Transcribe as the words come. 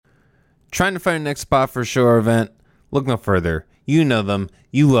Trying to find a next spot for a show or event? Look no further. You know them.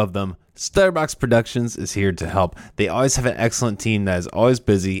 You love them. Stutterbox Productions is here to help. They always have an excellent team that is always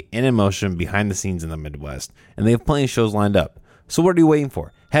busy and in motion behind the scenes in the Midwest, and they have plenty of shows lined up. So what are you waiting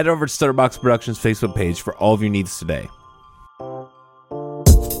for? Head over to Stutterbox Productions' Facebook page for all of your needs today.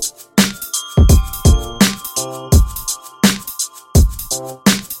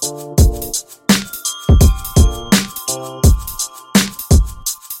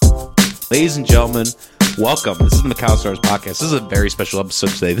 Ladies and gentlemen, welcome. This is the Macau Stars Podcast. This is a very special episode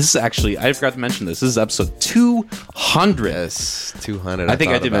today. This is actually, I forgot to mention this. This is episode 200. Yes, 200. I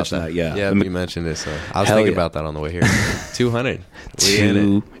think I did mention that, yeah. Yeah, you mentioned it, so I was thinking about that on the way here. 200.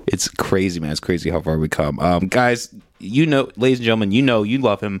 It's crazy, man. It's crazy how far we come. Guys, you know, ladies and gentlemen, you know, you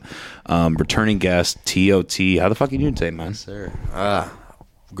love him. Returning guest, T.O.T. How the fuck are you doing today, man? Yes, sir.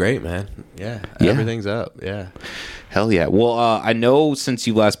 Great, man. Yeah, everything's up. Yeah. Hell yeah. Well, I know since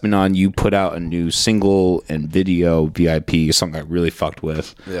you last been on, you put out a new single and video, VIP, a song I really fucked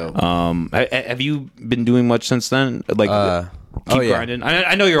with. Yeah. Have you been doing much since then? Like, keep grinding?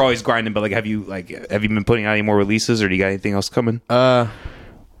 I know you're always grinding, but like, have you been putting out any more releases, or do you got anything else coming?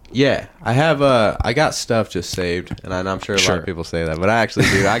 Yeah, I have. I got stuff just saved, and I'm sure a lot of people say that, but I actually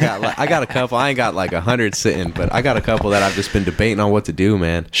do. I got a couple. I ain't got like 100 sitting, but I got a couple that I've just been debating on what to do,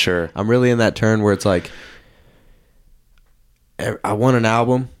 man. Sure. I'm really in that turn where it's like, I want an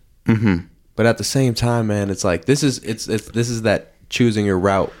album, but at the same time, man, it's like this is that choosing your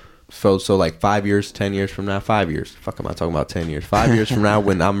route. So like 5 years, 10 years from now, 5 years. Fuck, am I talking about 10 years? 5 years from now,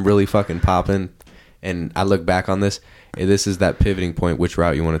 when I'm really fucking popping, and I look back on this. This is that pivoting point, which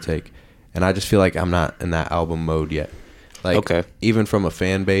route you want to take. And I just feel like I'm not in that album mode yet. Like, even from a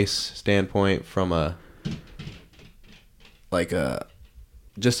fan base standpoint, from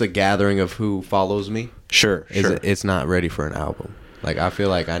just a gathering of who follows me. Sure. It's not ready for an album. Like, I feel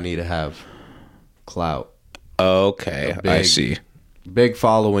like I need to have clout. Okay, I see. Big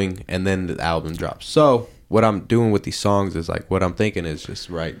following, and then the album drops. So, what I'm doing with these songs is like, what I'm thinking is just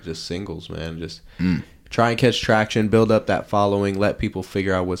singles, man. Just... try and catch traction, build up that following, let people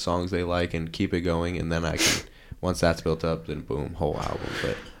figure out what songs they like, and keep it going. And then I can, once that's built up, then boom, whole album.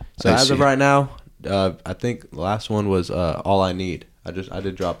 But so as of right now, I think the last one was All I Need. I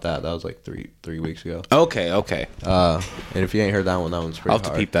did drop that. That was like three weeks ago. Okay. And if you ain't heard that one, that one's pretty hard.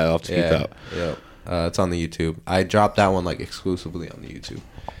 I'll have to peep that. Yeah. It's on the YouTube. I dropped that one like exclusively on the YouTube.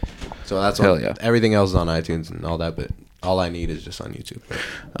 So that's everything else is on iTunes and all that, but All I Need is just on YouTube.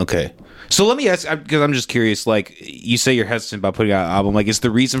 Okay. So let me ask, because I'm just curious, like, you say you're hesitant about putting out an album. Like, is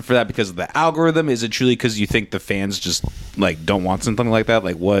the reason for that because of the algorithm? Is it truly because you think the fans just, like, don't want something like that?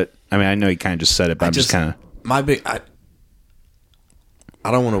 Like, what? I mean, I know you kind of just said it, but I'm just kind of...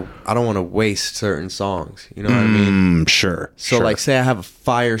 I don't want to waste certain songs. You know what I mean? Sure. So, like, say I have a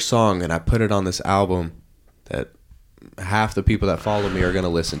fire song and I put it on this album that half the people that follow me are going to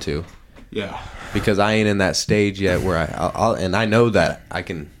listen to. Yeah. Because I ain't in that stage yet where and I know that I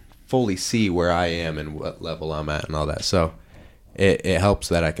can fully see where I am and what level I'm at and all that. So it helps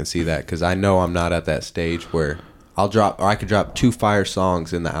that I can see that, because I know I'm not at that stage where I could drop 2 fire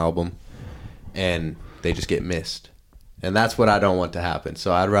songs in the album and they just get missed. And that's what I don't want to happen.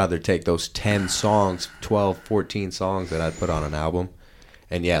 So I'd rather take those 10 songs, 12, 14 songs that I put on an album,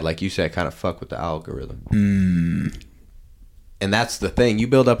 and like you said, kind of fuck with the algorithm. And that's the thing. You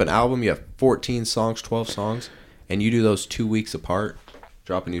build up an album, you have 14 songs, 12 songs, and you do those 2 weeks apart.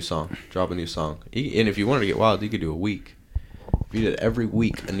 Drop a new song. And if you wanted to get wild, you could do a week. If you did every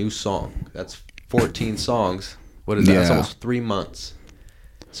week a new song, that's 14 songs. What is that? That's almost 3 months.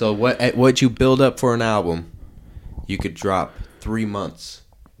 So what you build up for an album, you could drop 3 months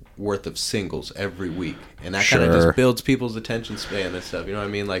worth of singles every week. And that kind of just builds people's attention span and stuff. You know what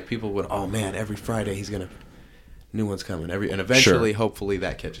I mean? Like, people would, oh man, every Friday he's going to... new one's coming and eventually hopefully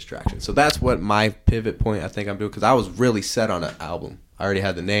that catches traction. So that's what my pivot point I think I'm doing, because I was really set on an album. I already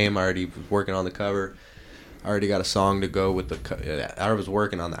had the name, I already was working on the cover, I already got a song to go with I was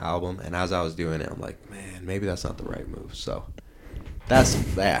working on the album, and as I was doing it, I'm like, man, maybe that's not the right move. So that's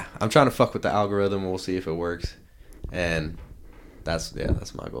I'm trying to fuck with the algorithm, and we'll see if it works. And that's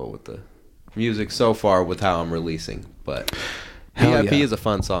my goal with the music so far, with how I'm releasing. But VIP is a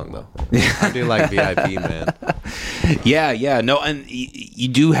fun song, though. I do like VIP, man. Yeah. No, and you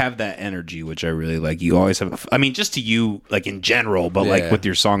do have that energy, which I really like. You always have, I mean, just to you, like, in general, but like with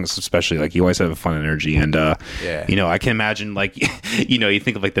your songs especially, like, you always have a fun energy. And, you know, I can imagine, like, you know, you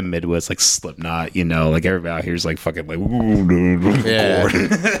think of like the Midwest, like Slipknot, you know, like everybody out here is like fucking like,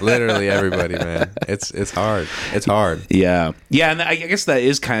 literally everybody, man. It's hard. It's hard. Yeah. And I guess that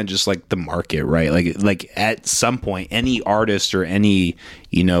is kind of just like the market, right? Like at some point, any artist or any,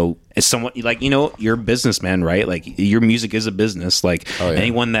 you know, as someone like, you're a businessman, right? Like your music is a business. Like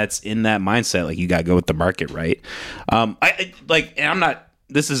anyone that's in that mindset, like you gotta go with the market, right? I like, and I'm not.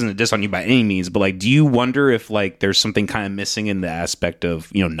 This isn't a diss on you by any means, but like, do you wonder if like there's something kind of missing in the aspect of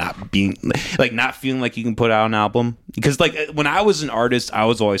not being like not feeling like you can put out an album? Because like when I was an artist, I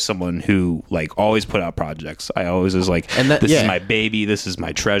was always someone who like always put out projects. I always was like, this is my baby, this is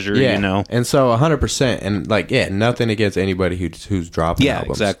my treasure, And so 100%, and like nothing against anybody who's dropping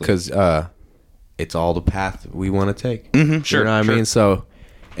albums, exactly, because it's all the path we want to take. Sure, you know what I mean? So,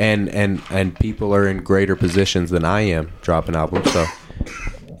 and people are in greater positions than I am dropping albums, so.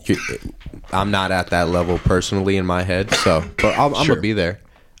 I'm not at that level personally in my head, so but I'm gonna be there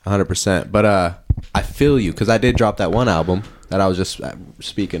 100%. But I feel you, because I did drop that one album that I was just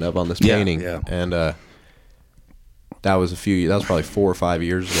speaking of on this painting, and that was probably 4 or 5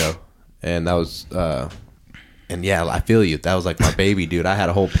 years ago, and that was and yeah, I feel you. That was like my baby, dude. I had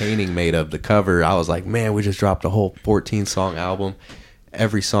a whole painting made of the cover. I was like, man, we just dropped a whole 14 song album.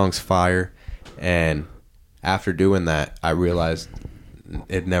 Every song's fire, and after doing that, I realized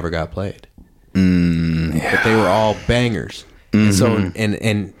it never got played. But they were all bangers. And so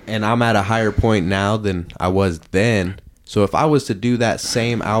and I'm at a higher point now than I was then. So if I was to do that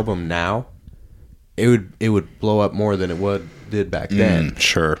same album now, it would blow up more than it did back then.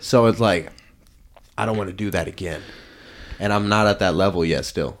 Sure. So it's like, I don't want to do that again. And I'm not at that level yet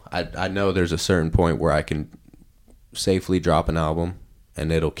still. I know there's a certain point where I can safely drop an album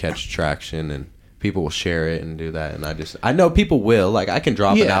and it'll catch traction and people will share it and do that, and I know people will. Like I can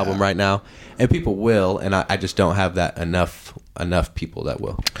drop an album right now, and people will, and I just don't have that enough people that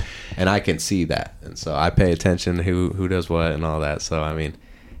will, and I can see that, and so I pay attention to who does what and all that. So I mean,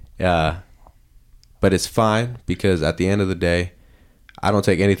 but it's fine, because at the end of the day, I don't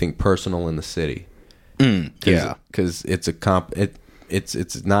take anything personal in the city. Because it's a it's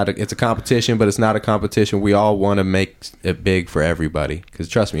a competition, but it's not a competition. We all want to make it big for everybody. Because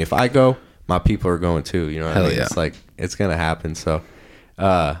trust me, if I go, my people are going too, you know what I mean? It's like, it's going to happen. So,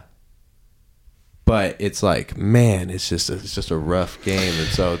 but it's like, man, it's just a rough game. And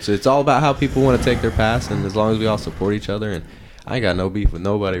so it's all about how people want to take their pass. And as long as we all support each other, and I ain't got no beef with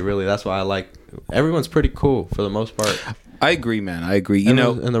nobody really. That's why I like, everyone's pretty cool for the most part. I agree, man. I agree. In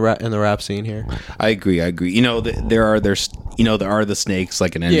the rap scene here. I agree. There are the snakes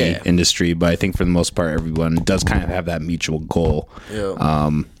like in any industry, but I think for the most part, everyone does kind of have that mutual goal. Yeah.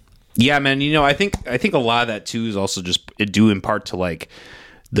 Yeah, man. I think a lot of that too is also just due in part to like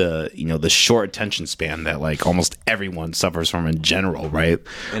the short attention span that like almost everyone suffers from in general, right?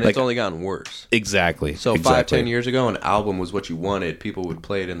 And like, it's only gotten worse. Exactly. So 5-10 years ago, an album was what you wanted. People would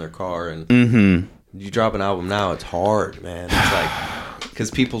play it in their car, and you drop an album now, it's hard, man. It's like, because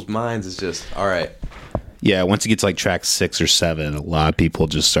people's minds is just all right. Yeah, once you get to like track 6 or 7, a lot of people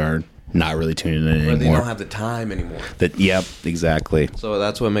just are not really tuning in anymore. They don't have the time anymore. Yep, exactly. So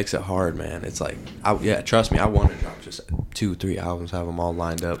that's what makes it hard, man. It's like, trust me, I want to drop just 2-3 albums, have them all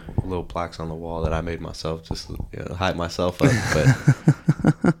lined up, little plaques on the wall that I made myself, just hype myself up.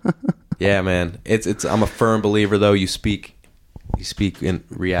 But yeah, man, it's. I'm a firm believer, though. You speak in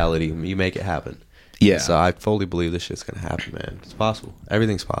reality. You make it happen. Yeah. So I fully believe this shit's gonna happen, man. It's possible.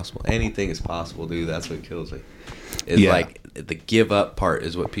 Everything's possible. Anything is possible, dude. That's what kills me. It's like the give up part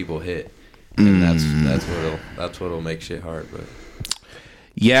is what people hit, and that's what'll make shit hard. But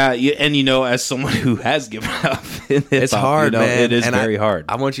yeah, and as someone who has given up, it's hard, man. It is very hard.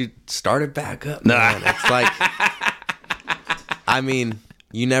 I want you to start it back up, man. It's like, I mean,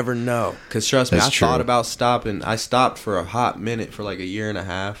 you never know. Because trust me, I thought about stopping. I stopped for a hot minute for like a year and a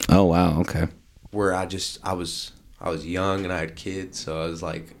half. Oh wow, okay. Where I was young and I had kids, so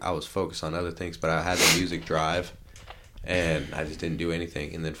I was focused on other things, but I had the music drive, and I just didn't do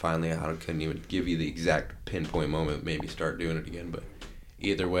anything. And then finally, I couldn't even give you the exact pinpoint moment, maybe start doing it again. But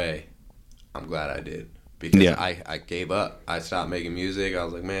either way, I'm glad I did, because I gave up. I stopped making music. I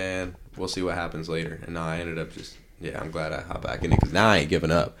was like, man, we'll see what happens later. And now I ended up just, I'm glad I hopped back in it, because now I ain't giving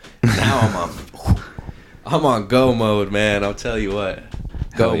up. Now I'm on go mode, man. I'll tell you what.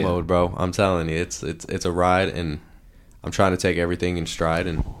 Go mode, bro. I'm telling you, it's a ride, and I'm trying to take everything in stride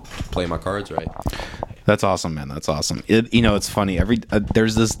and play my cards right. That's awesome, man. That's awesome. It's funny.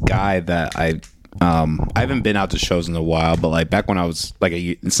 There's this guy that I haven't been out to shows in a while, but like back when I was like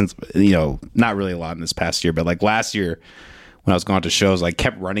since not really a lot in this past year, but like last year when I was going to shows, I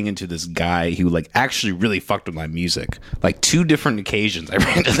kept running into this guy who like actually really fucked with my music. Like 2 different occasions I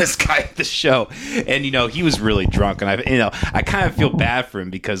ran into this guy at the show, and he was really drunk, and I kind of feel bad for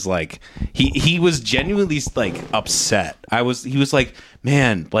him, because like he was genuinely like upset. He was like,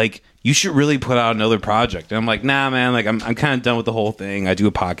 man, like you should really put out another project. And I'm like, nah, man, like I'm kind of done with the whole thing. I do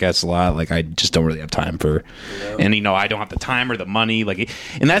a podcast a lot. Like I just don't really have time for, and I don't have the time or the money. Like,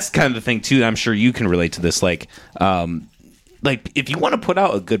 and that's kind of the thing too. I'm sure you can relate to this. Like if you want to put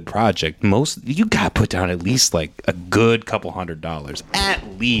out a good project, you got to put down at least like a good couple $100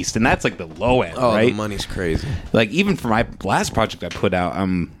 at least. And that's like the low end, right? The money's crazy. Like even for my last project I put out,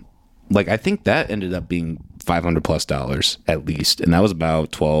 like I think that ended up being $500+ at least, and that was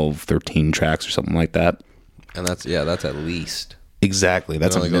about 12, 13 tracks or something like that. And that's at least. Exactly.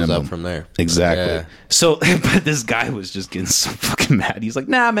 That's it only goes up from there. Exactly. Yeah. So, but this guy was just getting so fucking mad. He's like,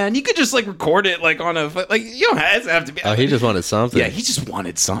 "Nah, man, you could just like record it like on a like you don't have to be." Oh, he just wanted something. Yeah, he just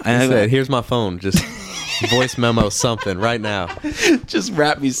wanted something. He said, "Here's my phone. Just voice memo something right now. Just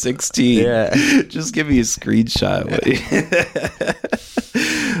rap me 16. Yeah. Just give me a screenshot."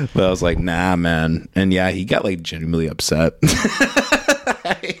 But I was like, "Nah, man." And yeah, he got like genuinely upset.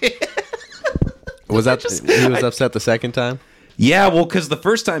 Was that he was upset the second time? Yeah, well, because the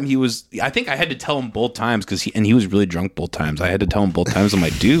first time I think I had to tell him both times because he was really drunk both times. I had to tell him both times. I'm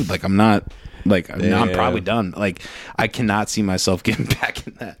like, dude, like I'm probably done. Like I cannot see myself getting back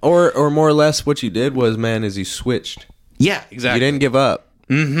in that. Or more or less, what you did was, man, is you switched. Yeah, exactly. You didn't give up.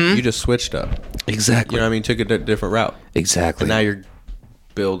 Mm-hmm. You just switched up. Exactly. You know what I mean? Took a different route. Exactly. And now you're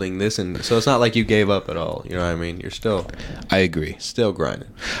building this, and so it's not like you gave up at all. You know what I mean? You're still. I agree. Still grinding.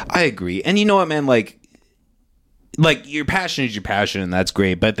 I agree. And you know what, man? Like your passion is your passion, and that's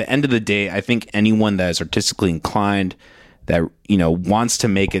great. But at the end of the day, I think anyone that is artistically inclined, that wants to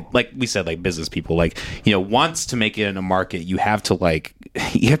make it, like we said, like business people, like wants to make it in a market, you have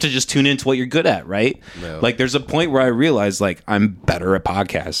to just tune into what you're good at, right? No. Like there's a point where I realized like I'm better at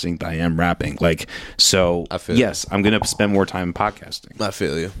podcasting than I am rapping. Like so, yes, I'm gonna spend more time podcasting. I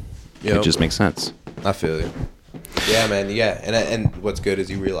feel you. It just makes sense. I feel you. Yeah, man. Yeah, and what's good is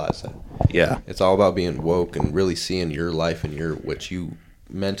you realize that. Yeah, it's all about being woke and really seeing your life and what you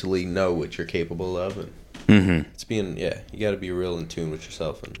mentally know what you're capable of, and it's being you got to be real in tune with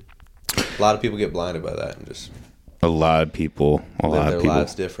yourself, and a lot of people get blinded by that and just a lot of people live their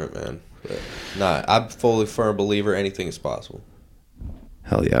lives different, man. But I'm fully firm believer anything is possible.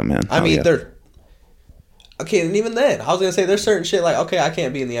 Hell yeah, man. I mean, okay, and even then, I was gonna say there's certain shit like, okay, I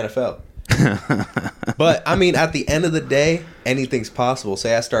can't be in the NFL. But I mean, at the end of the day, anything's possible.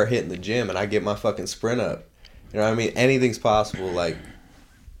 Say I start hitting the gym and I get my fucking sprint up. You know what I mean? Anything's possible. Like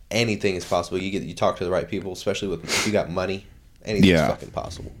anything is possible. You talk to the right people, especially if you got money. Anything's fucking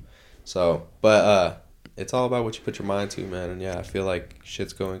possible. So, but it's all about what you put your mind to, man. And yeah, I feel like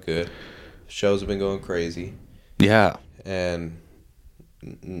shit's going good. Shows have been going crazy. Yeah. And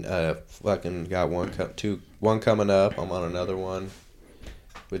fucking got one coming up. I'm on another one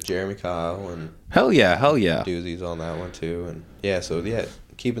with Jeremy Kyle, and hell yeah Doozy's on that one too, and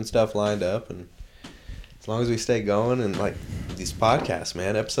keeping stuff lined up, and as long as we stay going, and like these podcasts,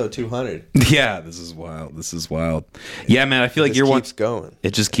 man, episode 200. Yeah, this is wild. Yeah, man, I feel like you're one.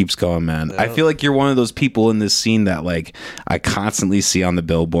 It just keeps going, man. I feel like you're one of those people in this scene that like I constantly see on the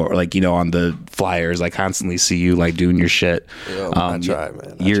billboard, like on the flyers. I constantly see you like doing your shit. I try,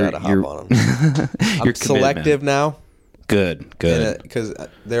 man. I try to hop on them. I'm selective now. Good. Because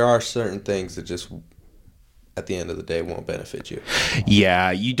there are certain things that just, at the end of the day, won't benefit you.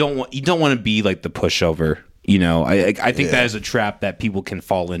 Yeah, you don't want to be like the pushover. I think that is a trap that people can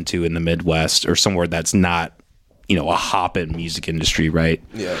fall into in the Midwest or somewhere that's not, a hoppin' music industry, right?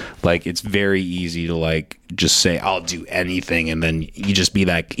 Yeah. Like it's very easy to like just say I'll do anything, and then you're just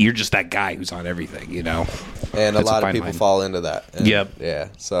that guy who's on everything, And a lot of people fall into that. And, yep. Yeah.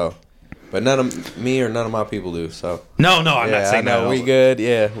 So. But none of me or none of my people do. So no, I'm not saying that. We good,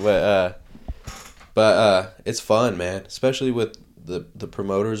 yeah. But it's fun, man. Especially with the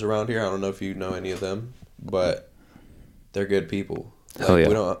promoters around here. I don't know if you know any of them, but they're good people. Hell yeah.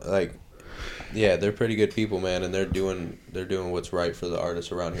 We don't like. Yeah, they're pretty good people, man, and they're doing what's right for the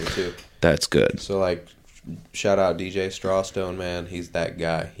artists around here too. That's good. So like, shout out DJ Strawstone, man. He's that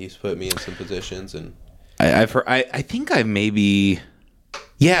guy. He's put me in some positions, and I've heard. I think I maybe.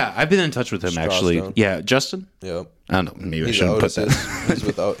 Yeah, I've been in touch with him actually. Stone. Yeah, Justin. Yep. I don't know. Maybe I shouldn't put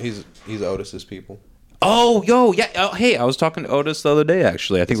that. He's Otis's people. Oh, yeah. Oh, hey, I was talking to Otis the other day.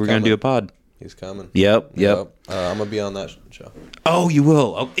 Actually, I think we're gonna do a pod. He's coming. Yep. I'm gonna be on that show. Oh, you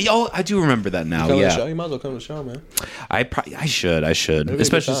will. Oh, I do remember that now. You yeah. To the show? You might as well come to the show, man. I should.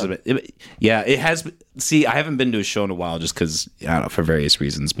 Especially, it has. See, I haven't been to a show in a while, just because I don't know, for various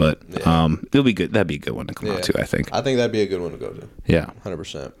reasons. But it'll be good. That'd be a good one to come out to. I think that'd be a good one to go to. Yeah,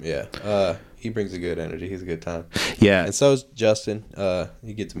 100%. Yeah. He brings a good energy. He's a good time. Yeah. And so is Justin.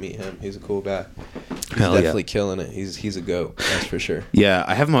 You get to meet him. He's a cool guy. Hell definitely killing it. He's a goat, that's for sure. Yeah,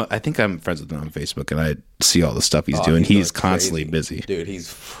 I have him. I think I'm friends with him on Facebook, and I see all the stuff he's doing. He's constantly busy, dude.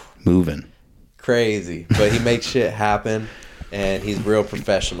 He's moving crazy, but he makes shit happen, and he's real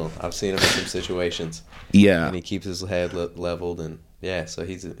professional. I've seen him in some situations. Yeah, and he keeps his head leveled, and yeah, so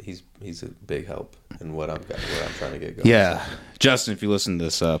he's a big help in what I'm trying to get going. Yeah, so. Justin, if you listen to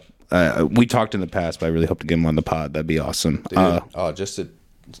this up, we talked in the past, but I really hope to get him on the pod. That'd be awesome. Dude, just to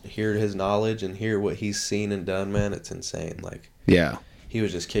hear his knowledge and hear what he's seen and done, man, it's insane. Like, yeah, he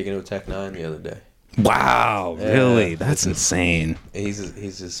was just kicking it with Tech 9 the other day. Wow, really? That's insane. He's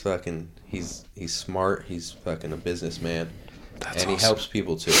just fucking. He's smart. He's fucking a businessman. That's and awesome. He helps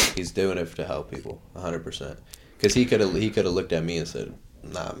people too. He's doing it to help people, 100%. Because he could have looked at me and said,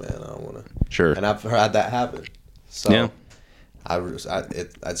 "Nah, man, I don't want to." Sure. And I've had that happen. So, yeah.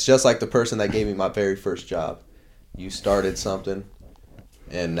 It's just like the person that gave me my very first job. You started something,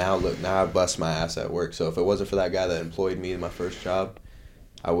 and now I bust my ass at work. So if it wasn't for that guy that employed me in my first job,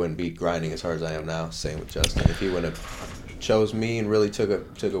 I wouldn't be grinding as hard as I am now. Same with Justin. If he wouldn't have chose me and really took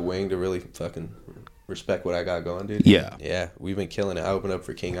a wing to really fucking respect what I got going, dude. Yeah, we've been killing it. I opened up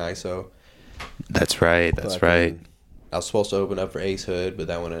for King ISO. That's right. Right. I was supposed to open up for Ace Hood, but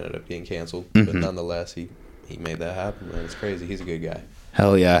that one ended up being canceled. Mm-hmm. But nonetheless, he made that happen, man. It's crazy. He's a good guy.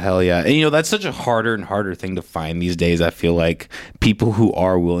 Hell yeah. And that's such a harder and harder thing to find these days. I feel like people who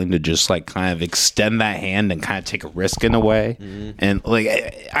are willing to just like kind of extend that hand and kind of take a risk in a way. Mm-hmm. And like,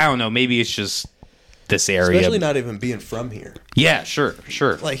 I don't know, maybe it's just this area. Especially not even being from here. Yeah, sure.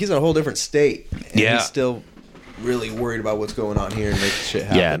 Like, he's in a whole different state. And yeah. He's still really worried about what's going on here and making shit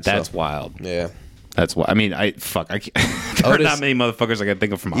happen. Yeah, that's wild. Yeah. That's why. I mean, I can't. There are not many motherfuckers I can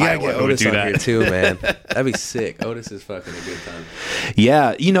think of from Iowa who would do that. Here too, man. That'd be sick. Otis is fucking a good time.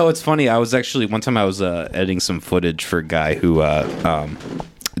 Yeah, it's funny. I was actually one time I was editing some footage for a guy who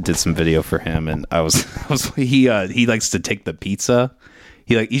did some video for him, and he likes to take the pizza.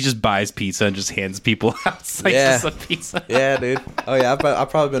 He just buys pizza and just hands people out. Just a pizza. Yeah, dude. Oh yeah, I've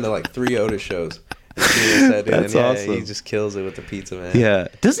probably been to like 3 Otis shows. That's awesome. He just kills it with the pizza, man. Yeah.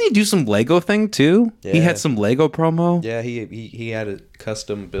 Doesn't he do some Lego thing too? Yeah. He had some Lego promo. Yeah, he had a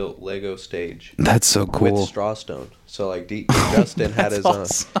custom built Lego stage. That's so cool. With Strawstone. So like Justin had his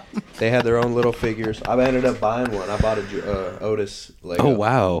awesome. They had their own little figures. I ended up buying one. I bought a Otis Lego. Oh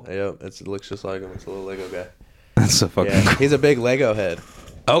wow. Yeah, it looks just like him. It's a little Lego guy. That's so fucking cool. He's a big Lego head.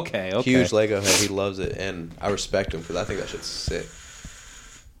 Okay. Huge Lego head. He loves it, and I respect him because I think that shit's sick.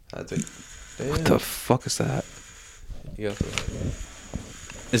 I think. Damn. What the fuck is that?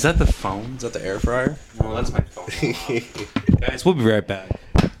 Is that the phone? Is that the air fryer? No, that's my phone. Guys, we'll be right back.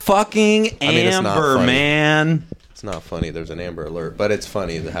 Fucking Amber, man. It's not funny. There's an Amber Alert, but it's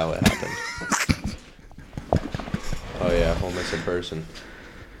funny how it happened. Oh yeah, whole missing person.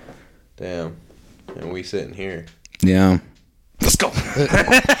 Damn. And we sitting here. Yeah. Let's go.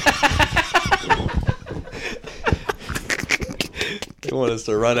 They want us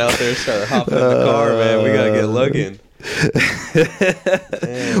to run out there, start hopping in the car, man. We gotta get looking.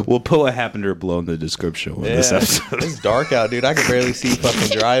 We'll put what happened or below in the description of this episode. It's dark out, dude. I can barely see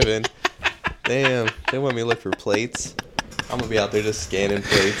fucking driving. Damn. They want me to look for plates. I'm gonna be out there just scanning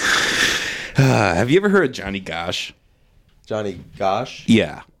plates. Have you ever heard of Johnny Gosh? Johnny Gosh?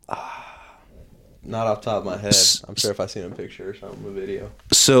 Yeah. Not off the top of my head. I'm sure if I seen a picture or something, a video.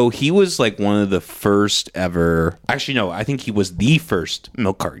 So he was like one of the first ever. Actually, no, I think he was the first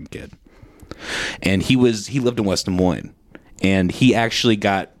milk carton kid. And he lived in West Des Moines, and he actually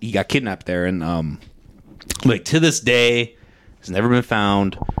got kidnapped there, and like to this day, has never been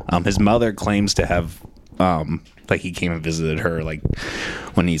found. His mother claims to have like he came and visited her like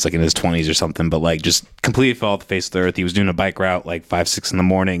when he's like in his 20s or something, but like just completely fell off the face of the earth. He was doing a bike route like 5-6 in the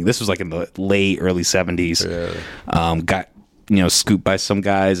morning. This was like in the late early 70s. Yeah. Got scooped by some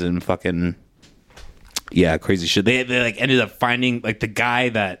guys and fucking crazy shit. They like ended up finding like the guy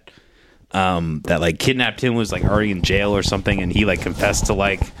that like kidnapped him was like already in jail or something, and he like confessed to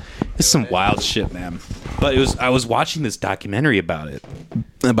like it's some wild shit, man. But I was watching this documentary about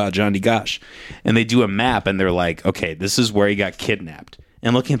Johnny Gosh, and they do a map, and they're like, okay, this is where he got kidnapped.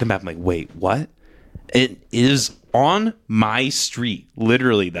 And looking at the map, I'm like, wait, what? It is on my street,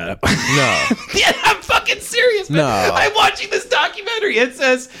 literally. That no, yeah, I'm fucking serious, man. No, I'm watching this documentary. It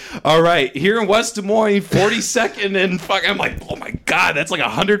says, all right, here in West Des Moines, 42nd, and fuck. I'm like, oh my god, that's like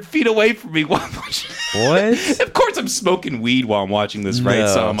 100 feet away from me. While I'm watching. What? Of course, I'm smoking weed while I'm watching this, right? No.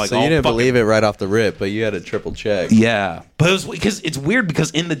 So I'm like, so you didn't believe it right off the rip, but you had to triple check. Yeah, but it was because it's weird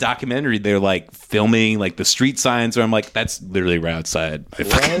because in the documentary they're like filming like the street signs, where I'm like, that's literally right outside my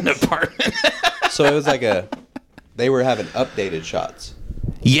fucking apartment. So it was like they were having updated shots.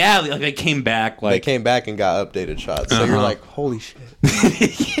 Yeah, like they came back. Like They came back and got updated shots. So you're like, holy shit.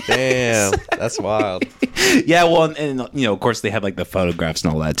 Damn, that's wild. Yeah, well, and you know, of course, they had like the photographs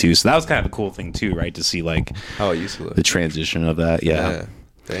and all that too. So that was kind of a cool thing too, right? To see like how it used to look. The transition of that. Yeah.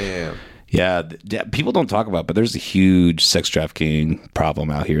 Damn. Yeah, people don't talk about, but there's a huge sex trafficking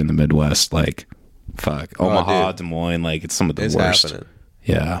problem out here in the Midwest. Like, fuck, Omaha, Des Moines, like it's some of the worst. Happening.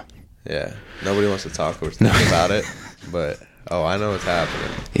 Yeah. Yeah. Nobody wants to talk or think about it, but I know it's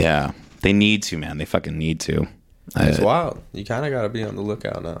happening. Yeah, they need to, man. They fucking need to. It's wild. You kind of got to be on the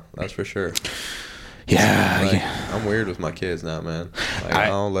lookout now. That's for sure. Yeah, like, I'm weird with my kids now, man. Like, I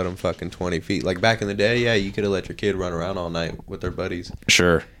don't let them fucking 20 feet. Like back in the day, yeah, you could have let your kid run around all night with their buddies.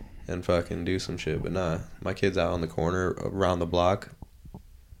 Sure. And fucking do some shit, but nah. My kid's out on the corner around the block.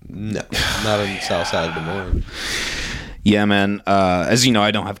 No, not on the south side of Des Moines. Yeah, man. As you know,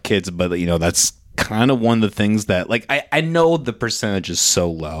 I don't have kids, but you know that's kind of one of the things that, like, I know the percentage is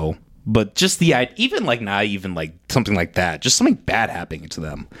so low, but just even like not even like something like that, just something bad happening to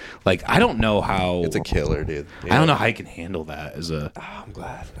them. Like I don't know how it's a killer, dude. Yeah. I don't know how I can handle that as a. I'm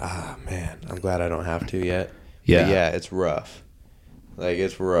glad. Man, I'm glad I don't have to yet. Yeah, but yeah, it's rough. Like,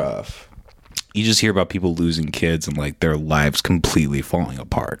 it's rough. You just hear about people losing kids and, like, their lives completely falling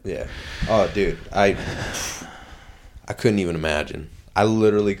apart. Yeah. Oh, dude. I couldn't even imagine. I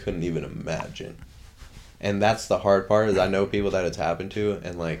literally couldn't even imagine. And that's the hard part is I know people that it's happened to,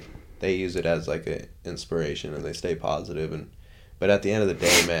 and, like, they use it as, like, an inspiration, and they stay positive. But at the end of the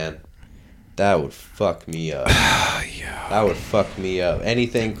day, man, that would fuck me up. Yeah. That would fuck me up.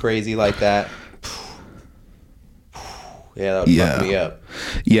 Anything crazy like that. Yeah, that would fuck me up.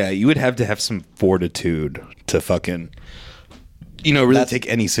 Yeah, you would have to have some fortitude to fucking, really take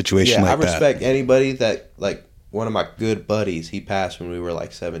any situation like that. I respect anybody that, like, one of my good buddies, he passed when we were,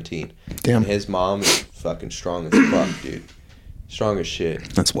 like, 17. Damn. And his mom is fucking strong as fuck, dude. Strong as shit.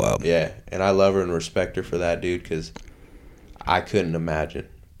 That's wild. Yeah, and I love her and respect her for that, dude, because I couldn't imagine.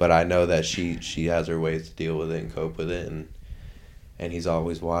 But I know that she has her ways to deal with it and cope with it, and he's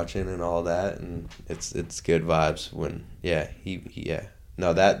always watching and all that, and it's good vibes when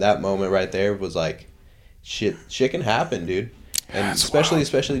no, that moment right there was like shit can happen, dude. And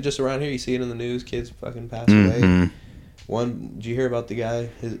especially just around here, you see it in the news, kids fucking pass away. Did you hear about the guy,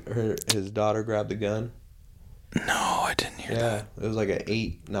 his daughter grabbed the gun? No, I didn't hear that. Yeah, it was like an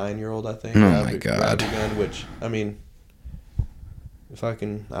 8-9-year-old, I think. Oh my god. Grabbed the gun, which, I mean,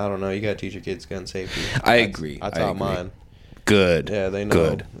 fucking, I don't know, you gotta teach your kids gun safety. I agree. I taught mine. Good. Yeah, they know.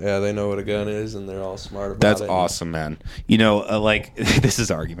 Good. Yeah, they know what a gun is, and they're all smart about That's it. That's awesome, man. Like, this is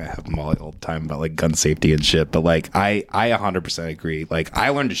an argument I have them all the time about, like, gun safety and shit, but, like, I 100% agree. Like, I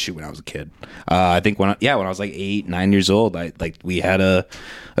learned to shoot when I was a kid. I think when I was, like, 8-9 years old, we had a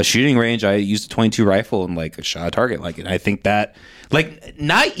shooting range. I used a .22 rifle and, like, shot a target. Like, and I think that, like,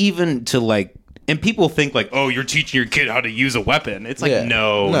 not even to, like, and people think like, oh, you're teaching your kid how to use a weapon. It's like,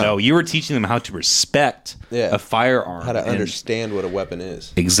 no. You were teaching them how to respect a firearm. How to understand what a weapon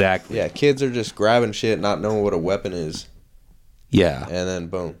is. Exactly. Yeah, kids are just grabbing shit, not knowing what a weapon is. Yeah. And then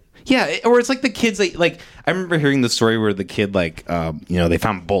boom. Yeah, or it's like the kids, like I remember hearing the story where the kid, like, they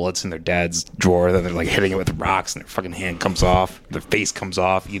found bullets in their dad's drawer, then they're like hitting it with rocks, and their fucking hand comes off, their face comes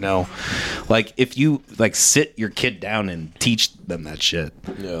off, Like, if you, like, sit your kid down and teach them that shit,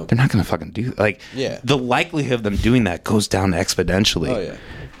 they're not gonna fucking do, like, the likelihood of them doing that goes down exponentially. Oh, yeah.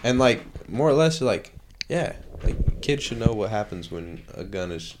 And, like, more or less, like, yeah, like, kids should know what happens when a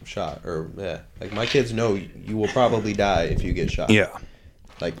gun is shot, or, like, my kids know you will probably die if you get shot. Yeah.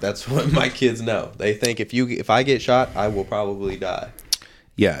 Like, that's what my kids know. They think if I get shot, I will probably die.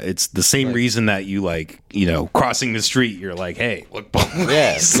 Yeah, it's the same reason that you, like, crossing the street, you're like, hey, look both ways.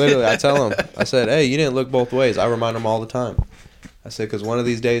 Yeah, literally, I tell them. I said, hey, you didn't look both ways. I remind them all the time. I said, because one of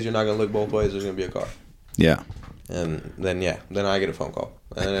these days you're not going to look both ways. There's going to be a car. Yeah. And then I get a phone call.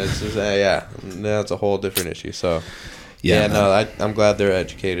 And it's just, that's a whole different issue. So, I'm glad they're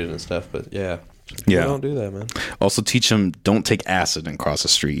educated and stuff, but don't do that, man. Also teach them don't take acid and cross the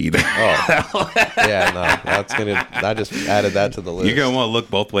street either. Oh. Yeah, no. I just added that to the list. You're going to want to look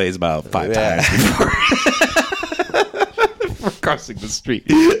both ways about 5 times before crossing the street.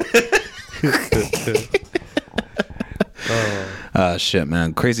 Shit,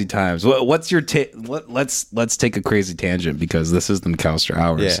 man. Crazy times. What's your take? Let's take a crazy tangent because this is the McAllister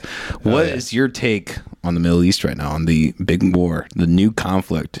Hours. Yeah. What is your take on the Middle East right now, on the big war, the new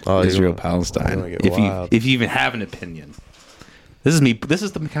conflict, Israel-Palestine? If you even have an opinion. This is me. This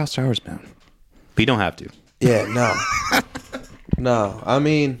is the McAllister Hours, man. But you don't have to. Yeah, no. No, I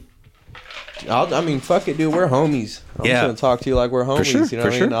mean, I mean, fuck it, dude. We're homies. I'm just gonna talk to you like we're homies. sure, You know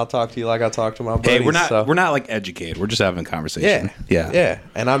what I mean? I'll talk to you like I talk to my buddies. Hey, we're not like educated. We're just having a conversation. Yeah.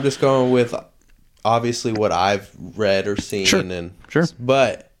 And I'm just going with obviously what I've read or seen. Sure.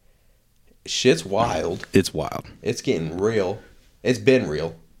 But shit's wild. It's wild. It's getting real. It's been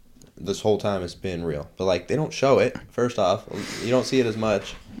real. This whole time it's been real. But like they don't show it. First off, you don't see it as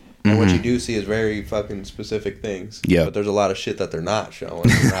much. And what you do see is very fucking specific things. Yeah. But there's a lot of shit that they're not showing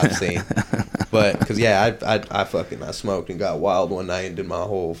or not seeing. But, because, yeah, I smoked and got wild one night and did my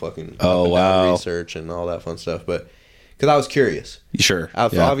whole fucking research and all that fun stuff. But, because I was curious. Sure.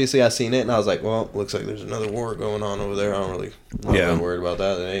 Obviously, I seen it and I was like, well, looks like there's another war going on over there. I'm not really worried about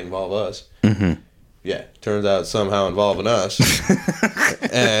that. It ain't involve us. Mm-hmm. Yeah. Turns out it's somehow involving us.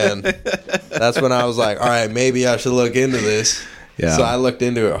 And that's when I was like, all right, maybe I should look into this. Yeah. So I looked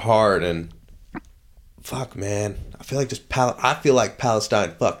into it hard, and fuck, man, I feel like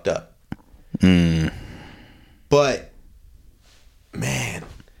Palestine fucked up. But man,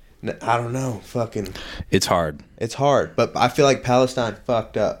 I don't know, fucking. It's hard. But I feel like Palestine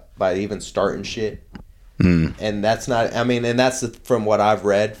fucked up by even starting shit. And that's not. I mean, and that's from what I've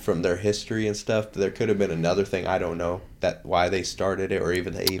read from their history and stuff. There could have been another thing I don't know why they started it, or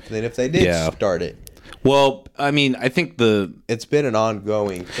even if they did start it. Well, I mean, I think it's been an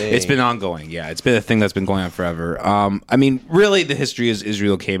ongoing thing. It's been ongoing, yeah. It's been a thing that's been going on forever. I mean, really, the history is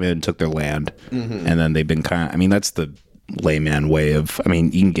Israel came in and took their land, and then they've been I mean, that's the layman way of. I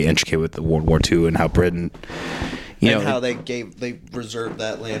mean, you can get intricate with the World War II and how Britain, how they reserved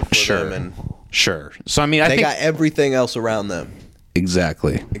that land for them, and sure. So I mean, I think they got everything else around them,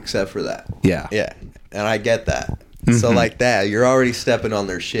 exactly, except for that. Yeah, and I get that. So like that, you're already stepping on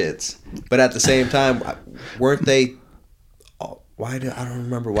their shits. But at the same time, weren't they? I don't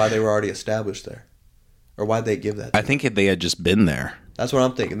remember why they were already established there, or why'd they give that? I think they had just been there. That's what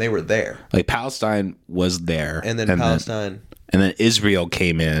I'm thinking. They were there. Like Palestine was there, and then Palestine, and then Israel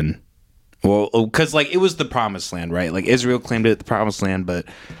came in. Well, because like it was the promised land, right? Like Israel claimed it the promised land, but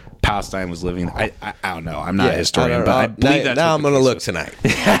Palestine was living. I don't know. I'm not a historian, but I believe that's now I'm gonna look tonight.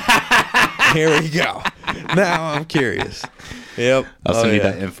 Here we go. Now I'm curious. Yep. I'll send you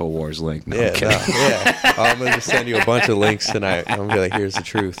that InfoWars link. No, I'm going to send you a bunch of links tonight. I'm going to be like, here's the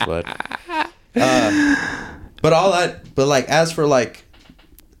truth. But all that, but like, as for like,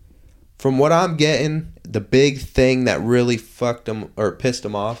 from what I'm getting, the big thing that really fucked them or pissed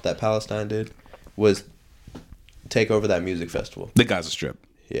them off that Palestine did was take over that music festival. The Gaza Strip.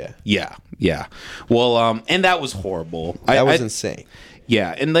 Yeah. Well, and that was horrible. That was insane.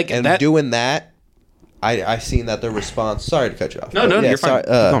 Yeah, and like doing that, I seen that their response. Sorry to cut you off. No, you're fine.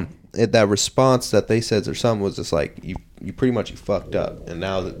 That response that they said or something was just like you pretty much fucked up, and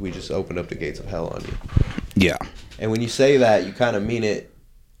now that we just opened up the gates of hell on you. Yeah. And when you say that, you kind of mean it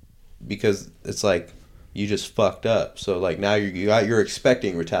because it's like you just fucked up. So like now you're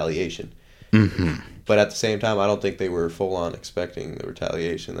expecting retaliation. Mm-hmm. But at the same time, I don't think they were full on expecting the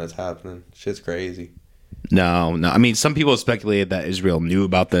retaliation that's happening. Shit's crazy. No. I mean, some people have speculated that Israel knew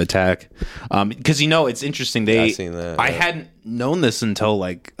about the attack because it's interesting. I've seen that. I hadn't known this until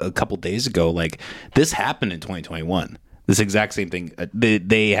like a couple days ago. Like this happened in 2021. This exact same thing.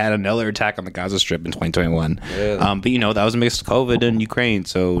 They had another attack on the Gaza Strip in 2021. Yeah. But that was mixed COVID and Ukraine.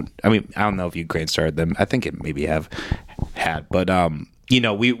 So I mean, I don't know if Ukraine started them. I think it maybe had, but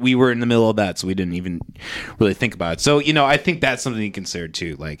we were in the middle of that, so we didn't even really think about it. So, I think that's something to consider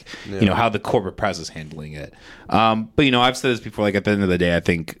too, like, how the corporate press is handling it. But, I've said this before, like, at the end of the day, I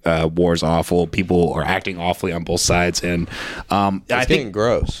think war's awful. People are acting awfully on both sides. And I think getting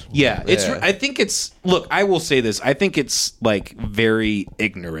gross. Yeah. I think look, I will say this. I think it's, like, very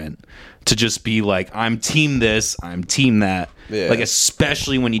ignorant to just be like, I'm team this, I'm team that. Yeah. Like,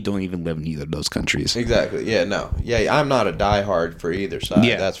 especially when you don't even live in either of those countries. Exactly. Yeah, no. Yeah, I'm not a diehard for either side.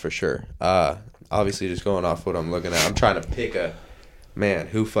 Yeah. That's for sure. Obviously, just going off what I'm looking at, I'm trying to pick a, man,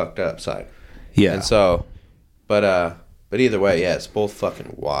 who fucked up side. Yeah. And so, but either way, yeah, it's both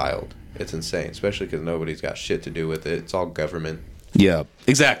fucking wild. It's insane, especially because nobody's got shit to do with it. It's all government. Yeah,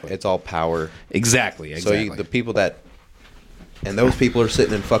 exactly. It's all power. Exactly. So the people that, and those people are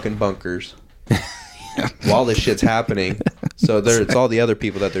sitting in fucking bunkers. While this shit's happening, so it's all the other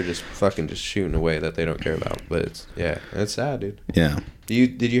people that they're just fucking just shooting away that they don't care about. But it's sad, dude. Yeah.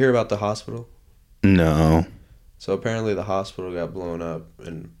 Did you hear about the hospital? No. So apparently the hospital got blown up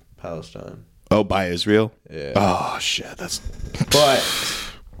in Palestine. Oh, by Israel? Yeah. Oh shit,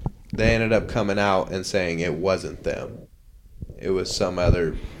 But they ended up coming out and saying it wasn't them. It was some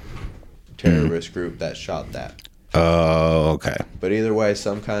other terrorist group that shot that. Oh, okay. But either way,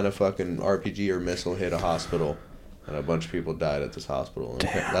 some kind of fucking RPG or missile hit a hospital, and a bunch of people died at this hospital. And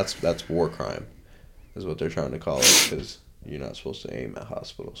that's war crime, is what they're trying to call it, because you're not supposed to aim at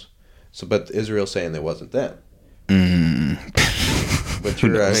hospitals. So, but Israel's saying it wasn't them. But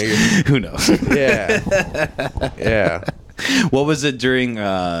Who knows? Yeah. What was it during?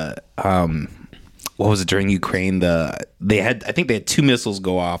 What was it during Ukraine? I think they had 2 missiles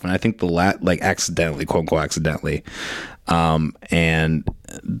go off, and I think accidentally, quote unquote, accidentally, and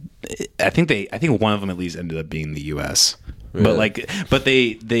I think one of them at least ended up being the U.S. Really? But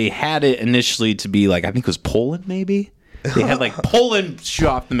they had it initially to be like, I think it was Poland, maybe. They had like Poland shoot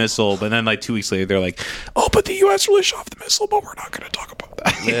off the missile, but then like 2 weeks later they're like, oh, but the U.S. really shot off the missile, but we're not going to talk about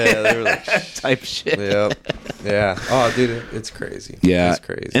that. Yeah, they were like type shit. Yep. Yeah. Oh, dude, it's crazy. Yeah, it's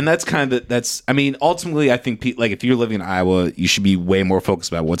crazy. And that's kind of I mean, ultimately, I think like if you're living in Iowa, you should be way more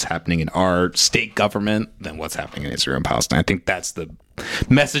focused about what's happening in our state government than what's happening in Israel and Palestine. I think that's the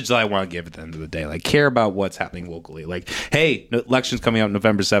message that I want to give at the end of the day. Like, care about what's happening locally. Like, hey, election's coming out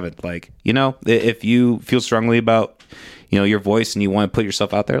November 7th. Like, if you feel strongly about your voice and you want to put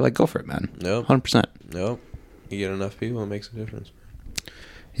yourself out there, like, go for it, man. Nope. 100%. Nope. You get enough people, it makes a difference.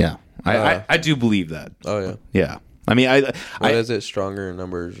 Yeah. I do believe that. Oh, yeah. Yeah. I mean, what is it? Stronger in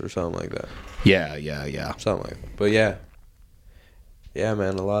numbers or something like that. Yeah. Something like that. But yeah. Yeah,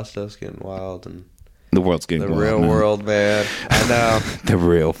 man, a lot of stuff's getting wild, and the world's getting wild, real man. world, man. I know. The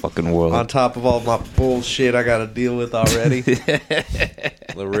real fucking world. On top of all my bullshit I got to deal with already.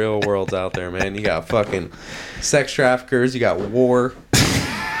 The real world's out there, man. You got fucking sex traffickers. You got war.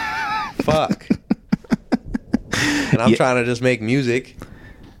 Fuck. And I'm trying to just make music.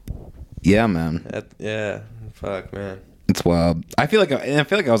 Yeah, man. Yeah. Fuck, man. It's wild. I feel like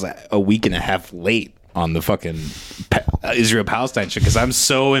I was a week and a half late on the fucking Israel Palestine shit because I'm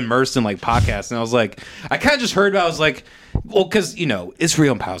so immersed in like podcasts, and I was like, I kind of just heard about. I was like, well, because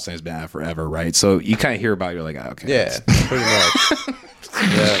Israel and Palestine has been at it forever, right? So you kind of hear about it, you're like, oh, okay, yeah, pretty much.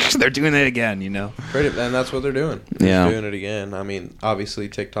 Yeah, they're doing it again, and that's what they're doing. They're doing it again. I mean, obviously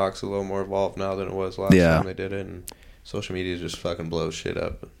TikTok's a little more evolved now than it was last time they did it, and social media just fucking blows shit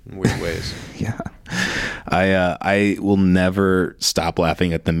up in weird ways. Yeah. I will never stop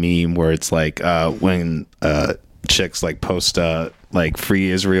laughing at the meme where it's like when chicks like post like free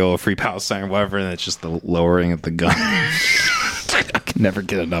Israel, free Palestine or whatever, and it's just the lowering of the gun. I can never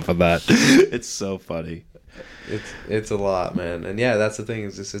get enough of that. It's so funny. It's a lot, man. And yeah, that's the thing,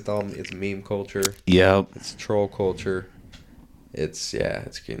 is it's meme culture. Yep. It's troll culture. It's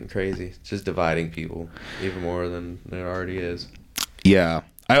getting crazy. It's just dividing people even more than it already is. Yeah.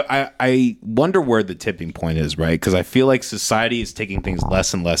 I wonder where the tipping point is, right? Because I feel like society is taking things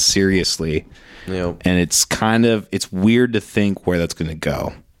less and less seriously. Yep. And it's weird to think where that's going to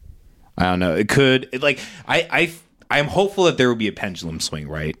go. I don't know. It could, I'm hopeful that there will be a pendulum swing,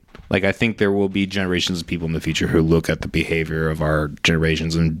 right? Like, I think there will be generations of people in the future who look at the behavior of our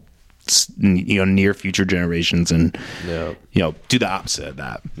generations and near future generations and do the opposite of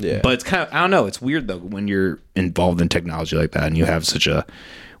that. Yeah. But it's kind of, I don't know, it's weird though when you're involved in technology like that and you have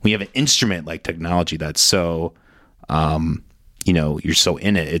when you have an instrument like technology that's so you're so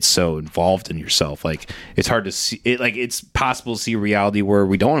in it, it's so involved in yourself, like it's hard to see it, like it's possible to see a reality where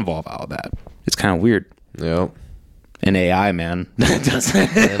we don't involve all of that. It's kind of weird. Yep. And AI, man. Don't start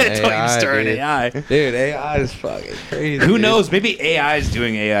an AI. Dude, AI is fucking crazy. Who knows? Maybe AI is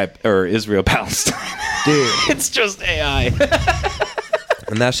doing AI or Israel Palestine. Dude. It's just AI.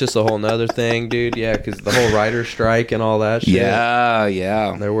 And that's just a whole nother thing, dude. Yeah, because the whole writer's strike and all that shit.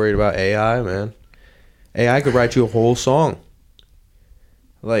 Yeah. They're worried about AI, man. AI could write you a whole song.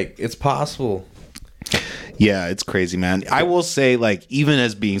 Like, it's possible. Yeah, it's crazy, man. I will say, like, even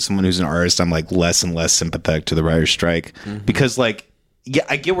as being someone who's an artist, I'm like less and less sympathetic to the writer's strike because, like, yeah,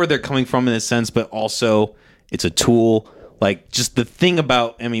 I get where they're coming from in a sense, but also it's a tool. Like, just the thing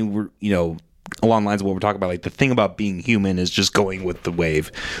about, I mean, we're, along the lines of what we're talking about, like the thing about being human is just going with the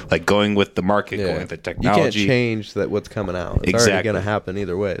wave, like going with the market, going with the technology. You can't change what's coming out. It's already going to happen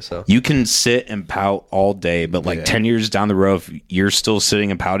either way. So you can sit and pout all day, but like 10 years down the road, if you're still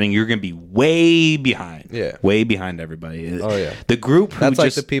sitting and pouting, you're going to be way behind. Yeah, way behind everybody. Oh yeah, the group. That's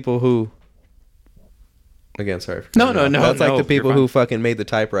like the people who. Again, sorry. No. That's like the people who fucking made the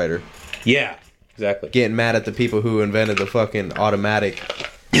typewriter. Yeah, exactly. Getting mad at the people who invented the fucking automatic.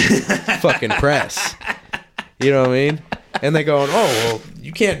 Fucking press, you know what I mean? And they going, oh well,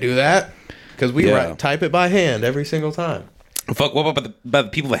 you can't do that because we type it by hand every single time. Fuck, what about the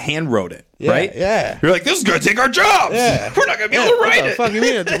people that hand wrote it? Right? Yeah. You're like, this is gonna take our jobs. Yeah, we're not gonna be able to write it. Fuck you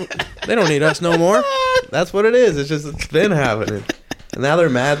mean? They don't need us no more. That's what it is. It's been happening, and now they're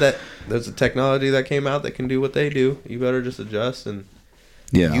mad that there's a technology that came out that can do what they do. You better just adjust and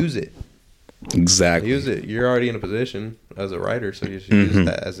use it. Exactly. Use it. You're already in a position as a writer, so you should use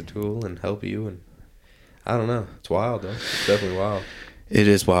that as a tool and help you. And I don't know. It's wild, though. It's definitely wild. It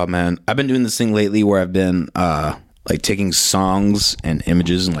is wild, man. I've been doing this thing lately where I've been like taking songs and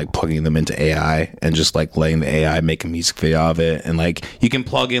images and like plugging them into AI and just like letting the AI make a music video of it. And like you can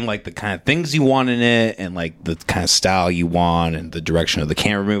plug in like the kind of things you want in it and like the kind of style you want and the direction of the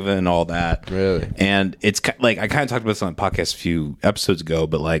camera movement and all that. Really? And it's like I kind of talked about this on the podcast a few episodes ago,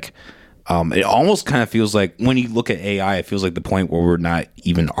 but like it almost kind of feels like when you look at AI, it feels like the point where we're not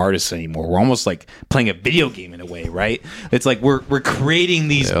even artists anymore. We're almost like playing a video game in a way, right? It's like we're creating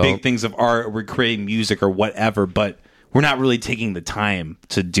these big things of art, we're creating music or whatever, but we're not really taking the time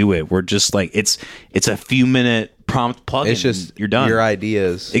to do it. We're just like it's a few minute prompt plug-in. It's just you're done. Your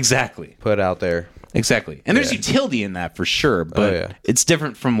ideas exactly put out there. Exactly, and there's utility in that for sure, but it's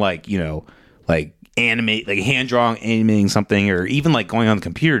different from like like animate, like hand drawing, animating something, or even like going on the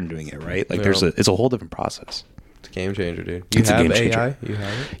computer and doing it, right? Like it's a whole different process. It's a game changer, dude. You have AI? You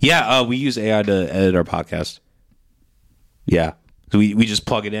have it? Yeah, we use AI to edit our podcast. Yeah, so we just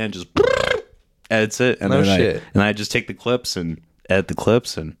plug it in, just edits it, and I just take the clips and edit the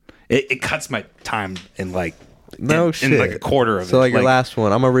clips, and it cuts my time in like in like a quarter of it. So like your last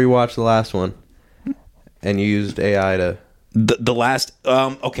one, I'm gonna rewatch the last one, and you used AI to. The last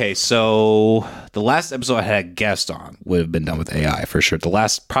okay, so the last episode I had a guest on would have been done with AI for sure. The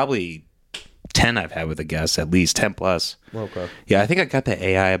last probably 10 I've had with a guest, at least 10 plus. Okay. Yeah, I think I got the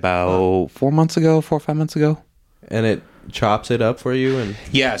AI about 4 or 5 months ago. And it chops it up for you and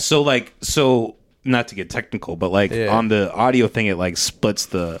so not to get technical, but like on the audio thing it like splits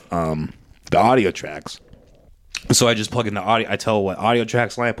the audio tracks. So I just plug in the audio. I tell what audio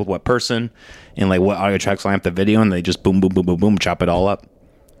tracks line up with what person, and like what audio tracks line up the video, and they just boom, boom, boom, boom, boom, chop it all up.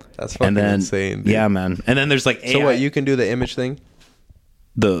 That's fucking insane. Dude. Yeah, man. And then there's like AI. So what you can do the image thing?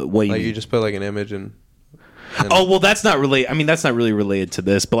 The what you like mean? You just put like an image and. Oh well, that's not really. I mean, that's not really related to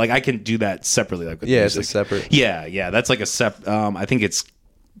this, but like I can do that separately. Like with music. It's a separate. Yeah, that's like a I think it's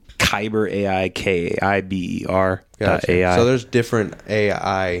Kyber AI, KIBER AI. So there's different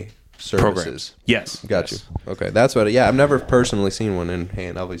AI. Services. Programs. Yes. Got you. Okay. That's what I've never personally seen one in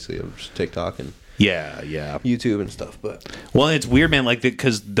hand. Obviously it was TikTok and YouTube and stuff, but well, it's weird, man, like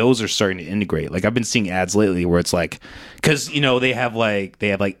because those are starting to integrate. Like I've been seeing ads lately where it's like because they have like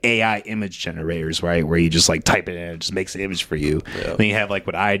AI image generators, right, where you just like type it in and it just makes an image for you. Then you have like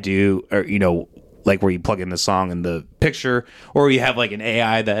what I do, or like where you plug in the song and the picture, or you have like an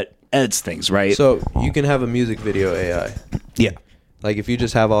AI that edits things, right? So you can have a music video AI. Yeah. Like if you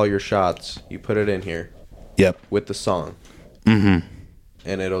just have all your shots, you put it in here. Yep. With the song. Mm-hmm.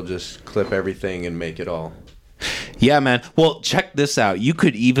 And it'll just clip everything and make it all. Yeah, man. Well, check this out. You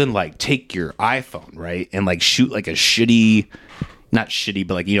could even like take your iPhone, right, and like shoot like a not shitty,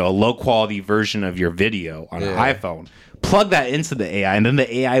 but like a low quality version of your video on an iPhone. Plug that into the AI, and then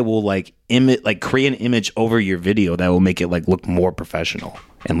the AI will like create an image over your video that will make it like look more professional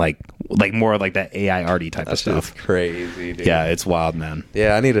and like more like that AI arty type of stuff. That's crazy, dude. Yeah, it's wild, man.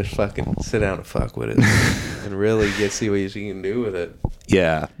 Yeah, I need to fucking sit down and fuck with it and really see what you can do with it.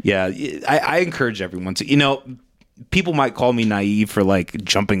 Yeah. I encourage everyone to, people might call me naive for like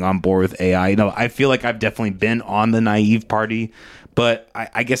jumping on board with AI. I feel like I've definitely been on the naive party, but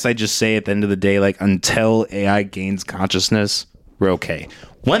I guess I just say at the end of the day, like until AI gains consciousness, we're okay.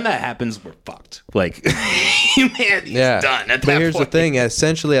 When that happens, we're fucked. Like humanity's done at that point. But here's the thing: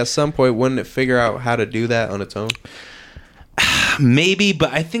 essentially, at some point, wouldn't it figure out how to do that on its own? Maybe,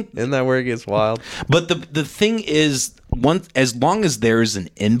 but I think isn't that where it gets wild? But the thing is, as long as there's an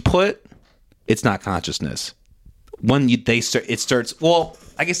input, it's not consciousness. It starts. Well,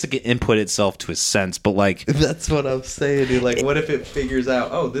 I guess it can input itself to a sense, but like that's what I'm saying, dude. Like, what if it figures out?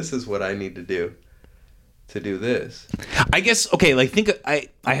 Oh, this is what I need to do to do this. I guess okay. Like, think I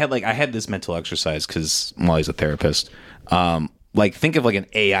had this mental exercise because I'm always a therapist. Like, think of like an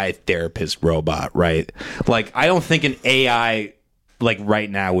AI therapist robot, right? Like, I don't think an AI like right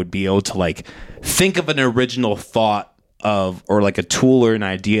now would be able to like think of an original thought of or like a tool or an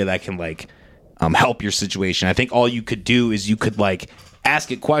idea that can like help your situation. I think all you could do is you could like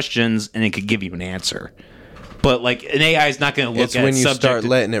ask it questions and it could give you an answer. But like an AI is not going to look it's at when you start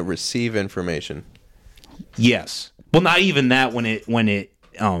letting it receive information. Yes. Well, not even that when it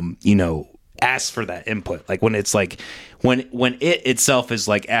asks for that input. Like when it's like when it itself is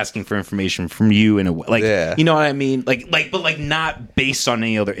like asking for information from you in a way, like you know what I mean? Like but like not based on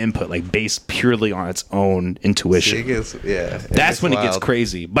any other input, like based purely on its own intuition. That's when it gets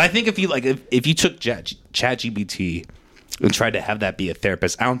crazy. But I think if you took ChatGPT and tried to have that be a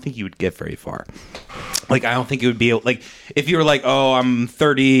therapist, I don't think you would get very far. Like, I don't think it would be like if you were like, oh, I'm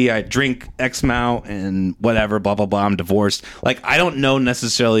 30, I drink X amount and whatever, blah, blah, blah, I'm divorced. Like, I don't know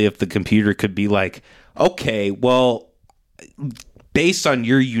necessarily if the computer could be like, okay, well, based on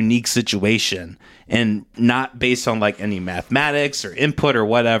your unique situation and not based on like any mathematics or input or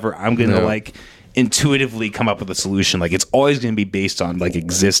whatever, I'm going to like intuitively come up with a solution. Like, it's always going to be based on like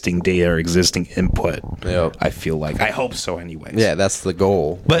existing data or existing input. Yep. I feel like, I hope so anyways. Yeah, that's the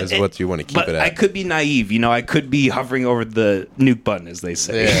goal. But is what you want to keep it at. I could be naive, you know. I could be hovering over the nuke button, as they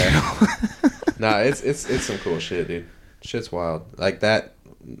say. Yeah. Nah, it's some cool shit, dude. Shit's wild. Like that,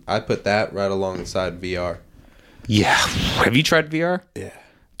 I put that right alongside VR. Yeah. Have you tried VR? Yeah.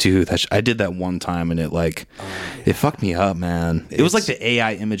 Dude, I did that one time and it it fucked me up, man. It was like the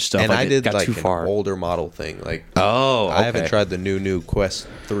AI image stuff. And like, I did got like too an far. older model thing. Like, okay. I haven't tried the new Quest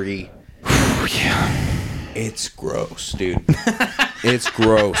 3. Yeah. It's gross, dude. It's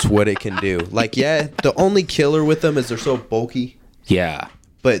gross what it can do. Like, yeah, the only killer with them is they're so bulky. Yeah.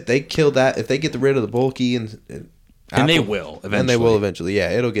 But they kill that if they get rid of the bulky and they will eventually. And they will eventually.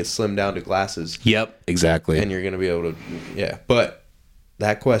 Yeah, it'll get slimmed down to glasses. Yep, exactly. And you're gonna be able to, yeah. But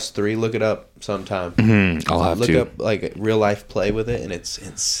that Quest 3, look it up sometime. Mm-hmm. I'll have look to up like real life play with it, and it's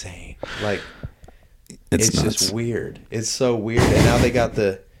insane. Like, it's just weird. It's so weird. And now they got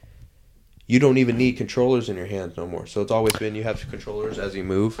you don't even need controllers in your hands no more. So it's always been you have controllers as you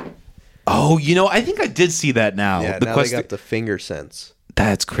move. Oh, you know, I think I did see that now. Yeah, now they got the finger sense.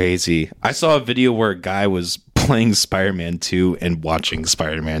 That's crazy. I saw a video where a guy was playing Spider-Man 2 and watching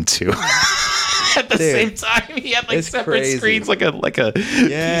Spider-Man 2 at the same time. He had like separate screens, like a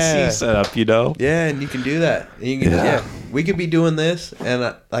PC setup, you know? Yeah, and you can do that. We could be doing this,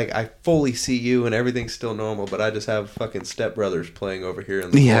 and I fully see you, and everything's still normal, but I just have fucking stepbrothers playing over here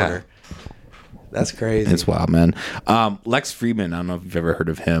in the corner. That's crazy. It's wild, man. Lex Fridman, I don't know if you've ever heard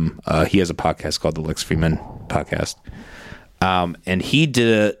of him. He has a podcast called the Lex Fridman Podcast. And he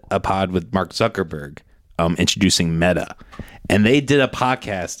did a pod with Mark Zuckerberg introducing Meta. And they did a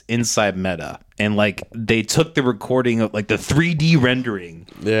podcast inside Meta. And like they took the recording of like the 3D rendering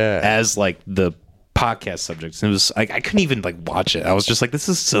as like the podcast subjects. And it was like I couldn't even like watch it. I was just like, this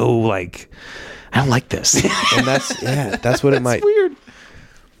is so like I don't like this. And that's what it might weird.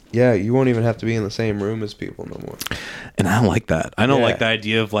 Yeah, you won't even have to be in the same room as people no more. And I don't like that. I don't like the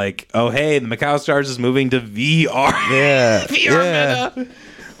idea of like, oh, hey, the Macau Stars is moving to VR. Yeah. VR Meta.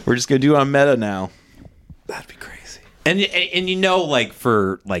 We're just going to do it on Meta now. That'd be crazy. And you know, like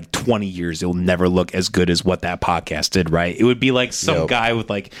for like 20 years, it'll never look as good as what that podcast did, right? It would be like some guy with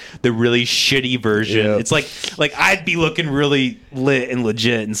like the really shitty version. Yep. It's like I'd be looking really lit and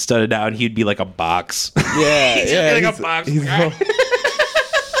legit and studded out, and he'd be like a box. Yeah, he'd be like a box guy.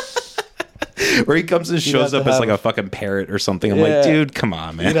 Where he comes and shows up as like a fucking parrot or something. I'm like, dude, come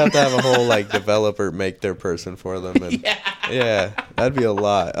on, man. You'd have to have a whole like developer make their person for them. And, yeah, that'd be a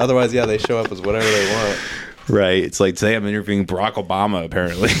lot. Otherwise, they show up as whatever they want. Right. It's like today I'm interviewing Barack Obama,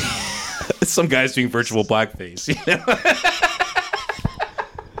 apparently. Some guy's doing virtual blackface. You know?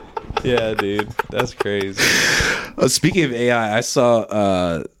 Yeah, dude. That's crazy. Speaking of AI, I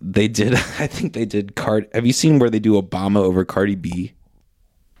saw they did have you seen where they do Obama over Cardi B?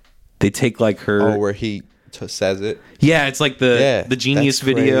 They take like her. Oh, where he says it. Yeah, it's like the Genius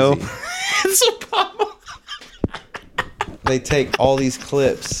video. It's Obama. They take all these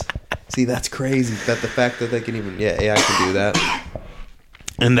clips. See, that's crazy. That the fact that they can even AI can do that.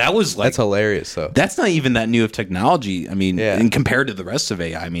 And that was like that's hilarious. Though that's not even that new of technology. I mean, and compared to the rest of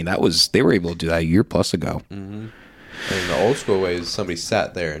AI, I mean, they were able to do that a year plus ago. Mm-hmm. And the old school ways, somebody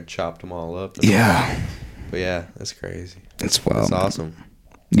sat there and chopped them all up. But yeah, that's crazy. It's wild. That's awesome.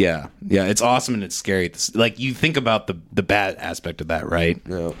 Yeah, it's awesome and it's scary. It's, like you think about the bad aspect of that, right?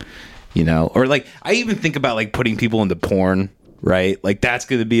 No, you know, or like I even think about like putting people into porn, right? Like that's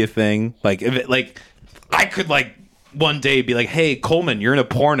going to be a thing. Like if it, like I could like one day be like, "Hey, Coleman, you're in a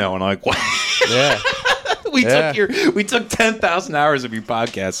porno," and I'm like, "What?" Yeah. We took 10,000 hours of your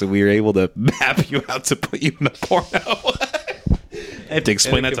podcast and we were able to map you out to put you in a porno. I have to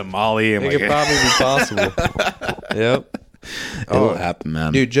explain that to Molly. It could probably be possible. Yep. It'll happen,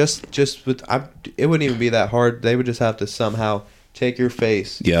 man. Dude, just with it wouldn't even be that hard. They would just have to somehow take your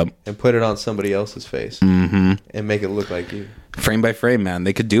face and put it on somebody else's face and make it look like you. Frame by frame, man.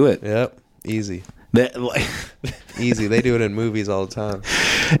 They could do it. Yep. Easy. Easy. They do it in movies all the time.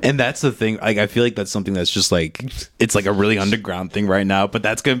 And that's the thing. Like, I feel like that's something that's just like it's like a really underground thing right now. But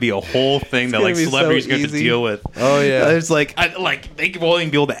that's going to be a whole thing that like celebrities get to deal with. Oh yeah. It's like they won't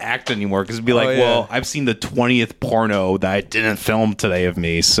even be able to act anymore because it'd be like, well, I've seen the 20th porno that I didn't film today of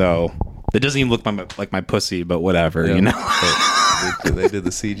me, so it doesn't even look like my pussy, but whatever, you know. They did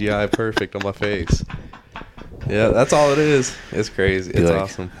the CGI perfect on my face. Yeah, that's all it is. It's crazy. It's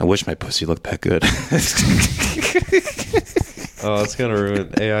awesome. I wish my pussy looked that good. Oh, it's gonna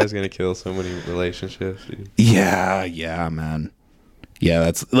ruin. AI is gonna kill so many relationships, dude. Yeah, man. Yeah,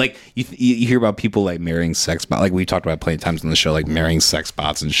 that's like you hear about people like marrying sex bots. Like we talked about plenty of times on the show, like marrying sex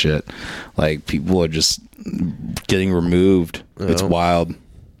bots and shit. Like people are just getting removed. Yep. It's wild.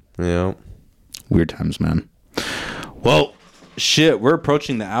 Yeah, weird times, man. Well, shit, we're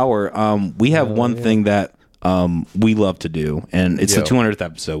approaching the hour. We have one thing that we love to do, and it's the 200th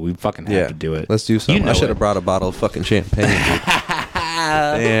episode. We fucking have to do it. Let's do something. I should have brought a bottle of fucking champagne.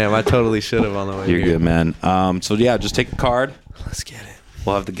 Damn, I totally should have on the way. You're good, man. So yeah, just take a card. Let's get it.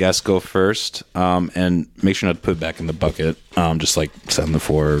 We'll have the guests go first, and make sure not to put it back in the bucket. Just like set on the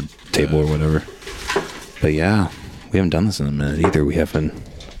floor, or table, or whatever. But yeah, we haven't done this in a minute either. We haven't.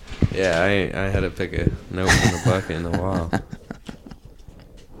 Yeah, I had to pick a note from the bucket in a while.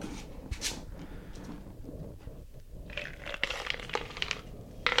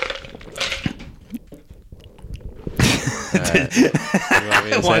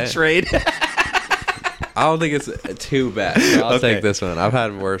 One trade. I don't think it's too bad. So I'll take this one. I've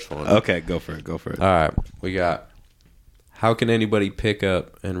had worse ones. Okay, go for it. All right, we got. How can anybody pick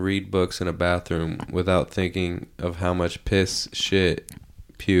up and read books in a bathroom without thinking of how much piss, shit,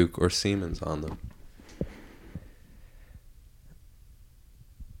 puke, or semen's on them?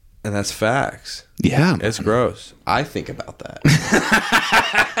 And that's facts. Yeah, it's gross. I think about that.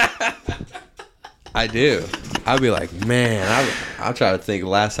 I do. I'd be like, man, I'll try to think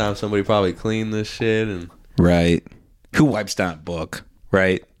last time somebody probably cleaned this shit. And right. Who wipes down a book,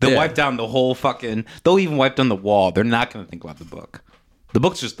 right? They'll wipe down the whole fucking... They'll even wipe down the wall. They're not going to think about the book. The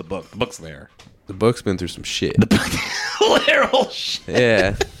book's just the book. The book's there. The book's been through some shit. Literal shit.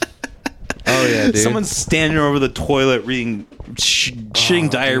 Yeah. Oh, yeah, dude. Someone's standing over the toilet reading... shitting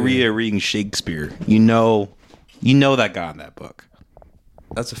diarrhea, dude. Reading Shakespeare. You know that got in that book.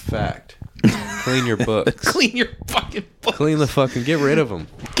 That's a fact. Clean your books. Clean your fucking books. Clean the fucking... Get rid of them.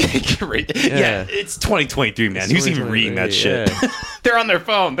 Get rid. Yeah, it's 2023, man. Who's even reading that shit? Yeah. They're on their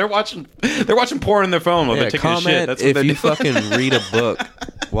phone. They're watching porn on their phone while they're taking a shit. That's what if you fucking read a book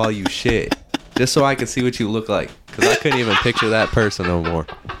while you shit, just so I can see what you look like, because I couldn't even picture that person no more.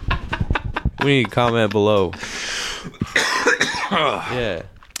 We need to comment below. Yeah.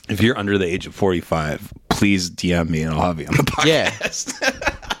 If you're under the age of 45, please DM me and I'll have you on the podcast.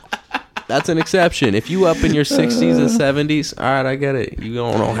 Yeah. That's an exception. If you up in your 60s and 70s, all right, I get it. You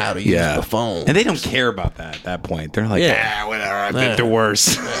don't know how to use the phone. And they don't care about that at that point. They're like, whatever, I've been through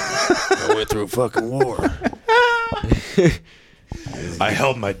worse. I went through a fucking war. I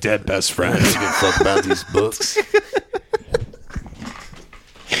held my dead best friend. I don't give a fuck about these books.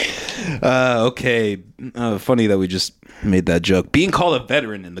 Okay. Funny that we just made that joke. Being called a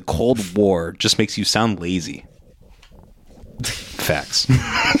veteran in the Cold War just makes you sound lazy. Facts.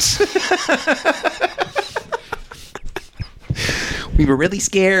 We were really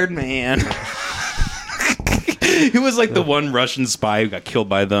scared, man. He was like the one Russian spy who got killed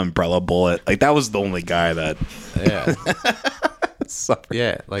by the umbrella bullet. Like that was the only guy that. Yeah.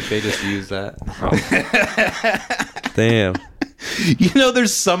 Yeah, like they just use that. Damn.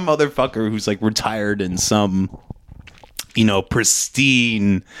 There's some motherfucker who's like retired in some,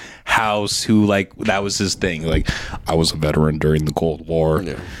 pristine house who like that was his thing. Like, I was a veteran during the Cold War.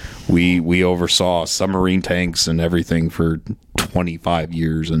 Yeah. We oversaw submarine tanks and everything for 25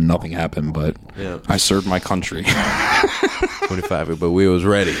 years and nothing happened, but I served my country. 25, but we was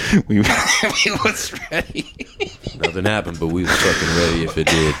ready. We was ready. Nothing happened, but we was fucking ready if it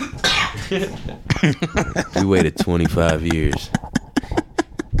did. We waited 25 years.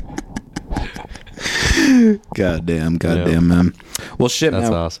 Goddamn, man. Well, shit, man.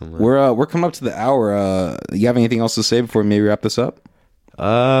 That's awesome, man. We're coming up to the hour. You have anything else to say before we maybe wrap this up?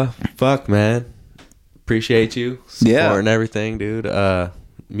 Fuck, man. Appreciate you supporting everything, dude.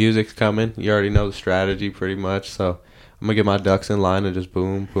 Music's coming. You already know the strategy pretty much, so I'm gonna get my ducks in line and just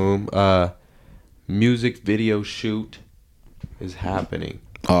boom, boom. Music video shoot is happening.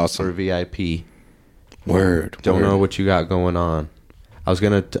 Awesome. For VIP. Word. Don't know what you got going on. I was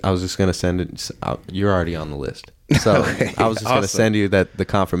just gonna send it. You're already on the list, so okay, I was just gonna send you the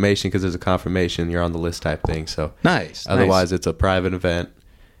confirmation because there's a confirmation. You're on the list type thing. So nice. Otherwise, it's a private event.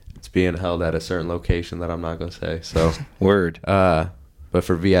 It's being held at a certain location that I'm not gonna say. So word. But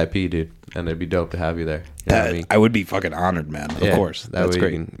for VIP, dude, and it'd be dope to have you there. You know what I mean? I would be fucking honored, man. Of course, that's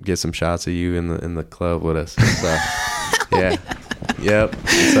great. You can get some shots of you in the club with us. So yeah. Yep.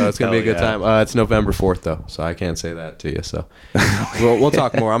 So it's gonna be a good Hell time. It's November 4th though, so I can't say that to you. So we'll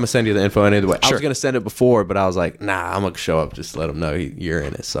talk more. I'm gonna send you the info anyway. I was gonna send it before, but I was like, nah, I'm gonna show up. Just let them know you're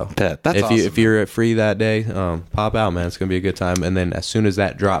in it. So That's if you're free that day, pop out, man. It's gonna be a good time. And then as soon as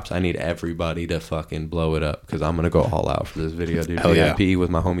that drops, I need everybody to fucking blow it up because I'm gonna go all out for this video, dude. Hell yeah. VIP with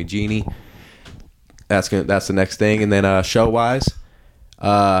my homie Jeannie. That's the next thing. And then show wise,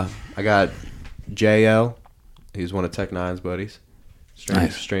 I got JL. He's one of Tech Nine's buddies.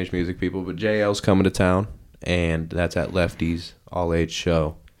 Strange music people, but JL's coming to town, and that's at Lefty's All Age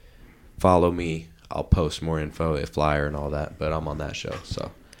Show. Follow me. I'll post more info, a flyer and all that, but I'm on that show,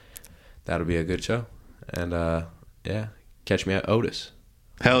 so that'll be a good show. And yeah, catch me at Otis.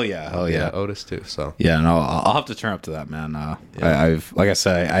 Hell yeah. Otis too. So yeah, no, I'll have to turn up to that, man. I've like I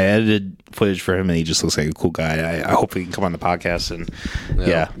said, I edited footage for him, and he just looks like a cool guy. I hope he can come on the podcast. And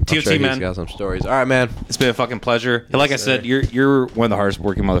yeah, T.O.T. sure man, he's got some stories. All right, man. It's been a fucking pleasure. Like I said, you're one of the hardest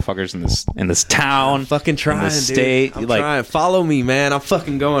working motherfuckers in this town. I'm fucking trying, in this state. I'm trying. Follow me, man. I'm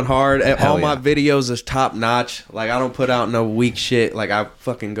fucking going hard. All my videos is top notch. Like I don't put out no weak shit. Like I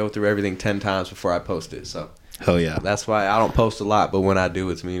fucking go through everything 10 times before I post it. So. Hell yeah. That's why I don't post a lot, but when I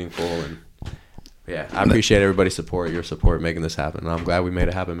do, it's meaningful. And yeah, I appreciate everybody's support, your support making this happen. And I'm glad we made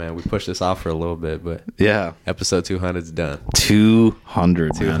it happen, man. We pushed this off for a little bit, but yeah, episode 200 is done.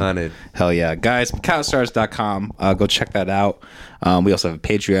 200. 200. Hell yeah. Guys, McCallstars.com. Go check that out. We also have a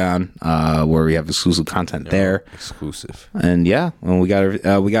Patreon where we have exclusive content there. Exclusive. And yeah, we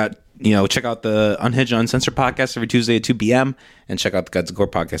got check out the Unhinged Uncensored podcast every Tuesday at 2 p.m. and check out the Guts of Gore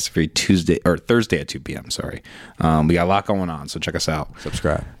podcast every Thursday at 2 p.m. Sorry. We got a lot going on, so check us out.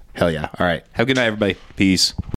 Subscribe. Hell yeah. All right. Have a good night, everybody. Peace.